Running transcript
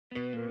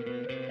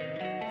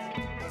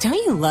Don't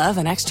you love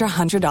an extra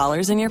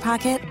 $100 in your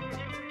pocket?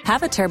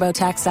 Have a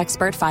TurboTax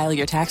expert file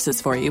your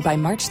taxes for you by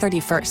March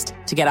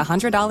 31st to get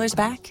 $100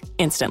 back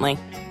instantly.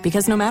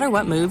 Because no matter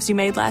what moves you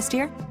made last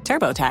year,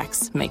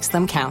 TurboTax makes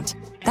them count.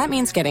 That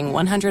means getting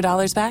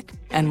 $100 back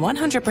and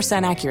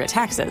 100% accurate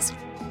taxes,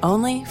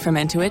 only from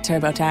Intuit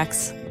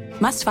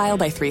TurboTax. Must file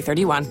by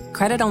 3/31.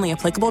 Credit only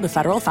applicable to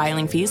federal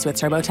filing fees with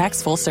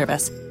TurboTax full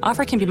service.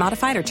 Offer can be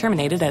modified or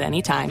terminated at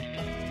any time.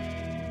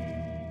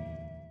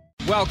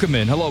 Welcome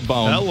in. Hello,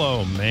 Bone.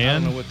 Hello, man. I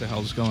don't know what the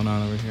hell's going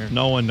on over here.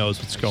 No one knows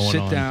what's going on.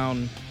 Sit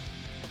down.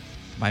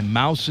 My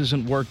mouse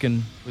isn't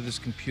working with this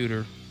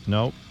computer.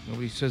 Nope.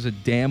 Nobody says a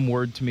damn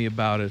word to me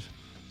about it.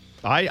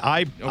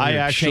 I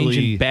actually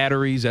changing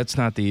batteries. That's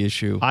not the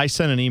issue. I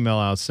sent an email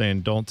out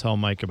saying, "Don't tell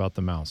Mike about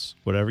the mouse.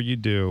 Whatever you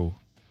do,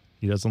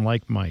 he doesn't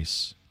like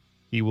mice.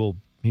 He will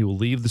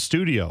leave the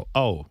studio."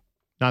 Oh,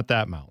 not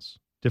that mouse.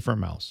 Different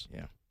mouse.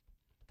 Yeah.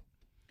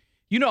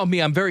 You know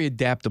me, I'm very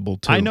adaptable,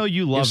 too. I know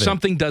you love it. If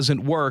something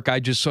doesn't work, I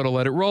just sort of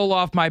let it roll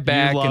off my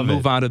back and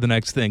move on to the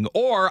next thing.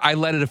 Or I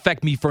let it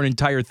affect me for an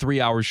entire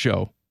 3-hour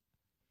show.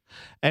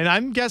 And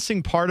I'm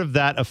guessing part of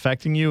that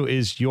affecting you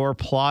is your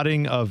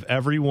plotting of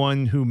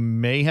everyone who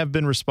may have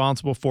been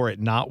responsible for it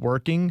not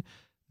working,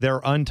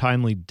 their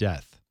untimely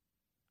death.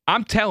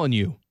 I'm telling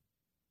you,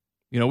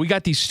 we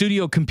got these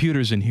studio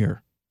computers in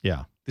here.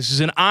 Yeah. This is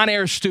an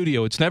on-air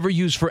studio. It's never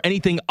used for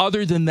anything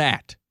other than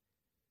that.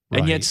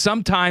 And yet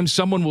sometimes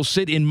someone will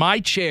sit in my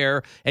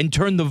chair and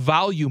turn the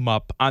volume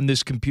up on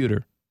this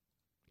computer.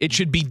 It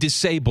should be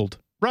disabled.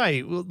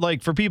 Right.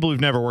 Like for people who've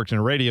never worked in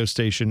a radio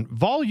station,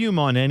 volume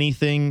on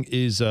anything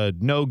is a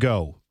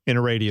no-go in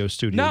a radio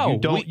studio.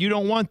 No. You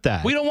don't want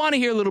that. We don't want to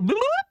hear little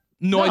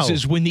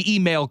noises when the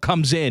email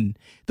comes in.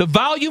 The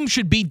volume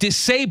should be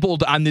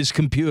disabled on this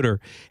computer.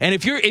 And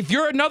if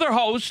you're another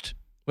host,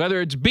 whether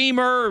it's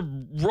Beamer,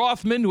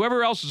 Rothman,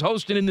 whoever else is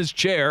hosting in this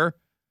chair,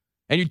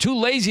 and you're too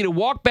lazy to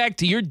walk back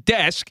to your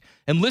desk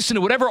and listen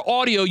to whatever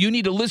audio you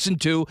need to listen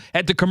to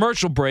at the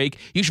commercial break,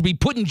 you should be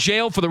put in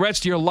jail for the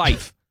rest of your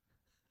life.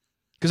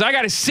 Because I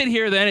got to sit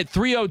here then at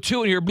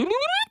 3:02 and hear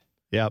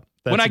Yep.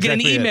 When I get an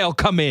email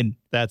come in.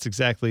 That's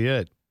exactly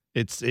it.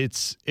 It's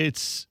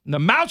the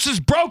mouse is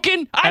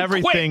broken.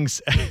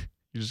 Everything's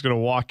you're just gonna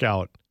walk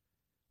out.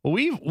 Well,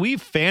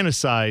 we've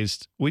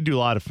fantasized. We do a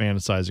lot of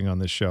fantasizing on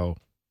this show.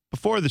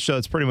 Before the show,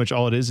 that's pretty much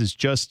all it is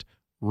just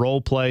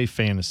role play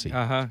fantasy.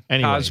 Anyway,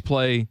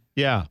 cosplay.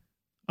 Yeah.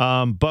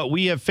 But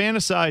we have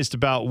fantasized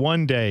about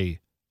one day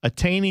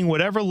attaining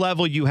whatever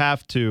level you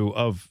have to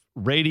of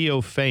radio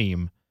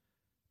fame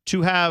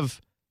to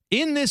have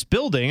in this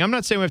building. I'm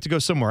not saying we have to go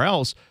somewhere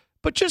else,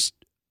 but just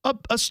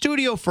a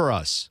studio for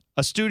us.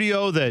 A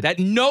studio that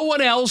no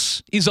one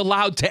else is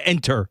allowed to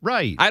enter.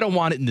 Right. I don't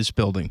want it in this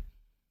building.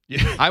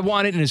 I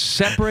want it in a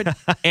separate,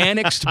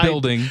 annexed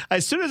building.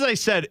 As soon as I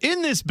said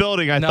in this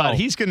building, I thought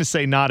he's going to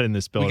say not in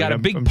this building. We got a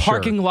big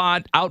parking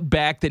lot out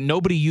back that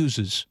nobody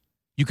uses.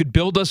 You could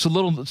build us a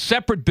little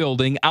separate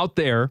building out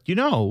there.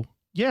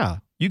 Yeah.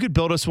 You could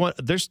build us one.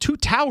 There's 2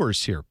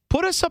 towers here.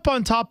 Put us up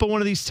on top of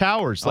one of these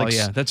towers.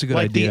 That's a good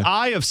idea. Like the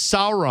Eye of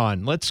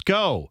Sauron. Let's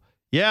go.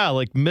 Yeah,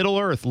 like Middle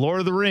Earth, Lord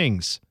of the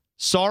Rings.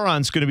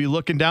 Sauron's going to be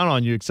looking down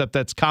on you, except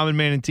that's Common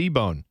Man and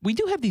T-Bone. We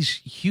do have these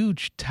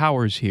huge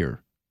towers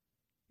here.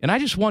 And I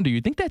just wonder,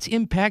 you think that's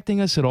impacting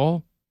us at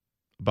all?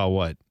 About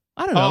what?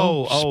 I don't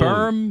know.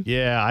 Sperm?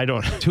 Yeah, I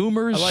don't.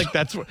 Tumors?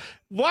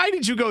 Why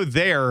did you go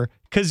there?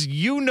 Because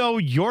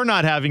you're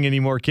not having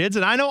any more kids,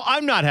 and I know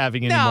I'm not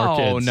having any more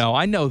kids. No,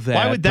 I know that.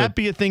 Why would that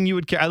be a thing you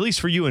would care? At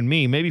least for you and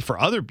me, maybe for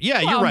other.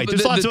 Yeah, you're right.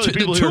 There's lots of other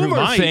people the here who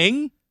tumor might.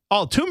 thing.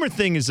 Oh, tumor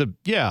thing is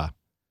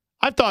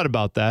I've thought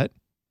about that,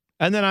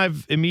 and then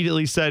I've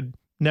immediately said,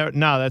 no,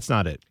 that's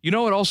not it. You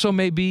know what also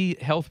may be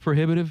health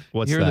prohibitive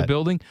here in the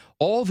building?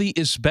 All the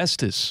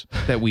asbestos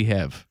that we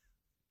have.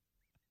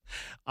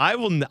 I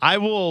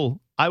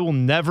will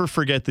never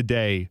forget the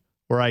day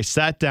where I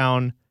sat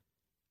down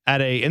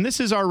and this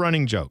is our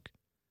running joke.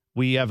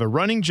 We have a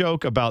running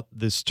joke about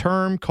this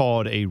term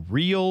called a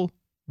real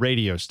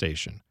radio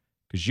station.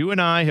 Because you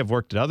and I have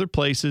worked at other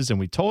places, and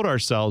we told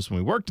ourselves when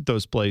we worked at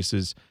those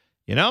places,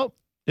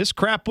 this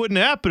crap wouldn't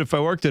happen if I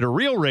worked at a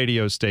real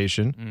radio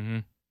station. Mm-hmm.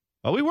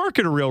 Well, we work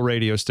at a real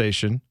radio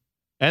station,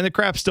 and the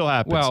crap still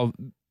happens. Well,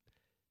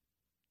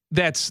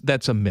 that's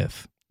a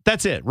myth.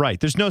 That's it, right.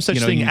 There's no such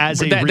thing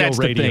as a real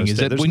radio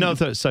station. There's no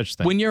such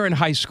thing. When you're in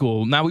high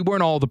school, now we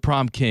weren't all the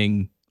prom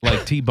king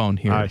like T-Bone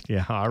here.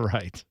 Yeah, all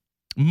right.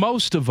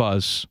 Most of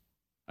us,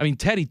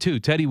 Teddy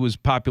too. Teddy was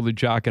popular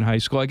jock in high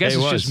school. I guess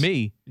it's just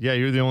me. Yeah,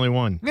 you're the only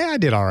one. Yeah, I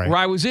did all right. Where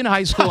I was in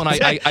high school and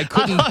I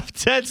couldn't.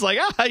 Ted's like,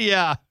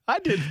 yeah, I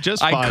did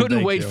just fine. I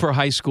couldn't wait for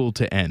high school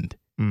to end.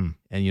 Mm.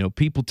 And,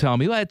 people tell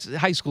me,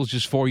 high school's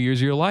just 4 years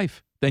of your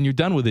life. Then you're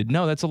done with it.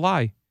 No, that's a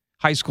lie.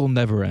 High school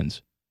never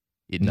ends.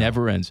 It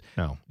never ends.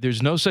 No.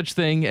 There's no such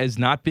thing as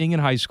not being in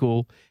high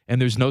school,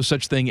 and there's no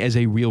such thing as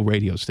a real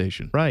radio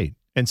station. Right.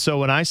 And so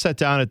when I sat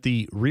down at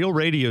the real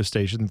radio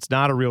station, it's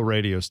not a real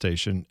radio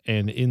station,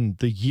 and in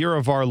the year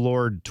of our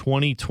Lord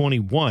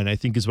 2021, I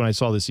think is when I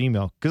saw this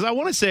email, because I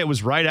want to say it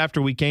was right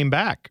after we came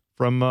back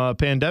from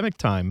pandemic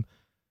time.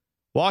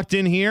 Walked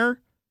in here.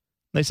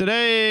 They said,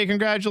 hey,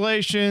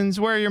 congratulations.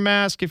 Wear your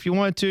mask if you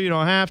want to. You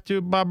don't have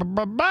to.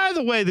 By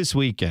the way, this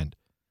weekend.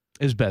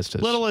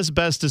 Asbestos. Little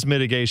asbestos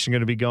mitigation going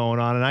to be going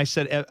on. And I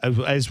said,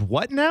 as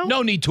what now?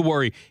 No need to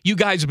worry. You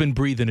guys have been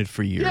breathing it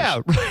for years.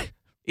 Yeah, right.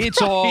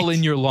 It's all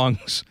in your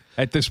lungs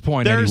at this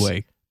point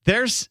anyway.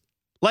 There's,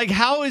 like,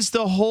 how is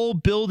the whole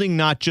building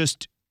not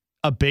just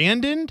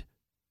abandoned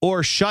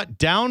or shut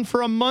down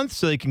for a month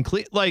so they can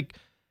clean? Like,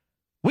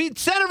 we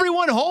sent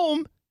everyone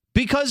home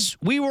because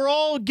we were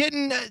all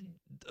getting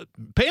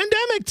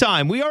pandemic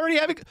time. We already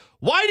have it.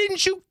 Why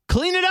didn't you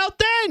clean it out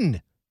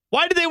then?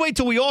 Why did they wait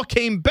till we all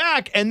came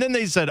back and then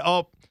they said,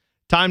 oh,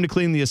 time to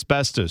clean the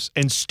asbestos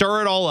and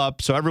stir it all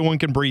up so everyone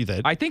can breathe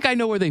it? I think I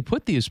know where they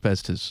put the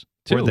asbestos,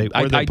 too. Where'd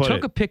they put took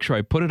it? a picture.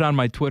 I put it on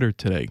my Twitter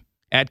today,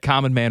 at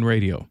Common Man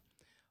Radio,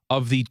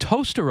 of the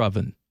toaster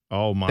oven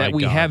that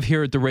we have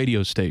here at the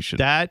radio station.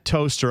 That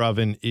toaster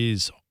oven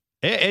is,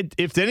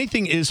 if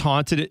anything is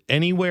haunted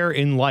anywhere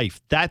in life,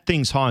 that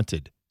thing's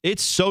haunted.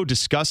 It's so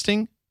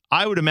disgusting.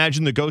 I would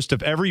imagine the ghost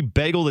of every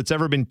bagel that's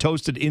ever been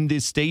toasted in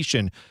this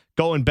station,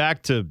 going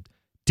back to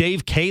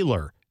Dave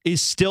Kaler, is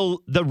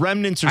still, the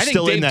remnants are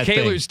still in that thing. I think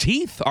Dave Kaler's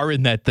teeth are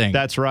in that thing.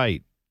 That's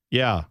right.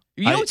 Yeah.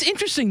 You know what's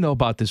interesting, though,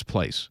 about this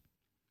place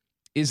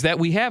is that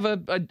we have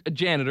a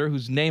janitor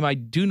whose name I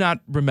do not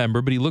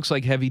remember, but he looks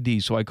like Heavy D,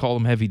 so I call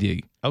him Heavy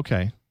D.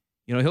 Okay.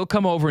 You know, he'll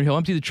come over and he'll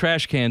empty the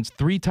trash cans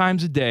 3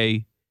 times a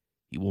day.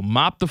 He will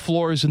mop the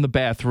floors in the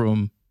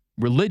bathroom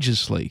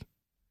religiously.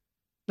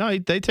 No,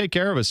 they take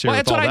care of us here. Well,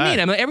 that's what I mean.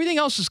 I mean, everything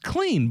else is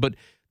clean, but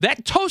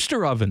that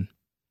toaster oven,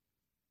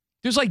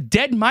 there's like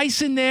dead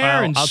mice in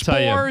there and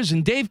spores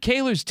and Dave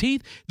Kaler's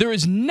teeth. There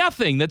is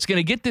nothing that's going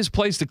to get this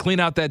place to clean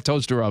out that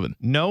toaster oven.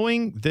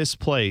 Knowing this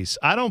place,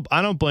 I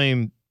don't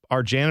blame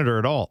our janitor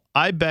at all.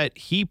 I bet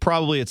he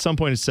probably at some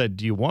point has said,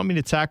 do you want me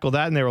to tackle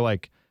that? And they were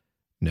like,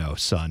 no,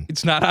 son.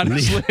 It's not on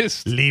his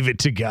list. Leave it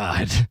to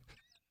God.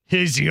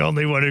 He's the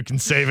only one who can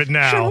save it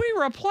now. Should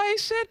we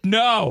replace it?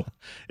 No.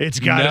 It's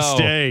got to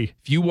stay.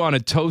 If you want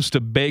to toast a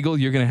bagel,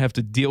 you're going to have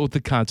to deal with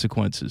the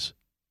consequences.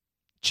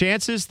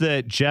 Chances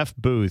that Jeff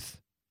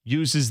Booth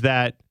uses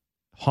that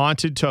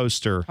haunted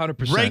toaster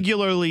 100%.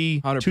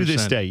 regularly 100%. to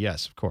this day.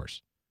 Yes, of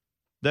course.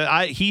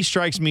 He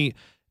strikes me.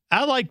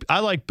 I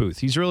like Booth.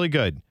 He's really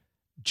good.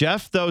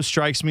 Jeff, though,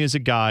 strikes me as a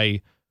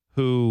guy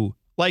who,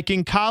 like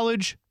in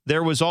college,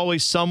 there was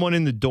always someone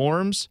in the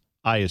dorms,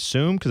 I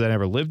assume, because I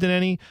never lived in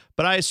any,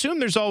 but I assume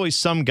there's always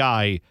some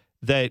guy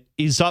that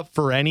is up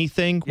for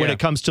anything when it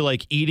comes to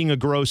like eating a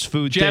gross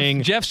food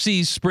thing. Jeff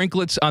sees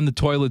sprinklets on the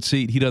toilet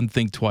seat. He doesn't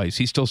think twice.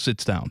 He still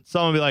sits down.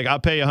 Someone will be like, I'll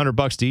pay you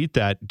 $100 to eat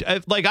that.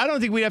 Like, I don't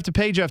think we'd have to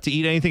pay Jeff to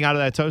eat anything out of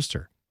that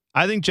toaster.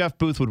 I think Jeff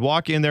Booth would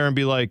walk in there and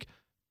be like,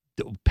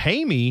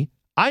 pay me.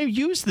 I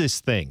use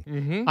this thing.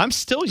 Mm-hmm. I'm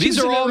still using it.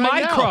 These are all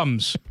my now.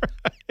 crumbs.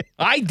 Right.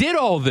 I did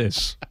all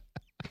this.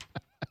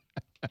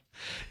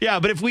 Yeah,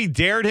 but if we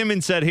dared him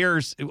and said,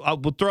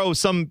 we'll throw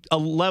a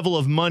level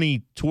of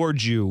money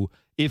towards you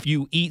if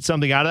you eat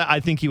something out of it,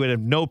 I think he would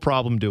have no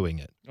problem doing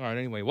it. All right,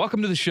 anyway,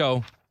 welcome to the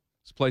show.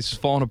 This place is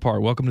falling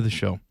apart. Welcome to the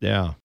show.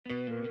 Yeah.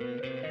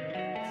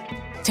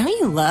 Don't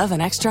you love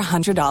an extra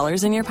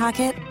 $100 in your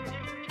pocket?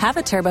 Have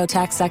a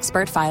TurboTax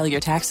expert file your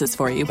taxes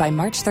for you by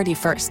March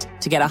 31st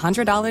to get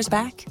 $100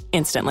 back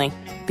instantly.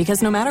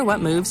 Because no matter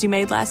what moves you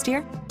made last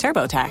year,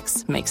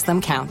 TurboTax makes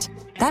them count.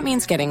 That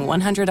means getting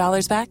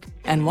 $100 back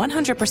and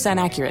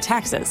 100% accurate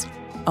taxes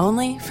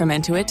only from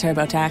Intuit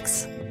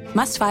TurboTax.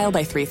 Must file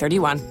by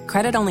 3/31.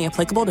 Credit only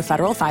applicable to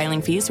federal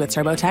filing fees with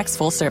TurboTax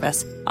full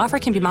service. Offer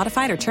can be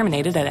modified or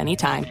terminated at any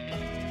time.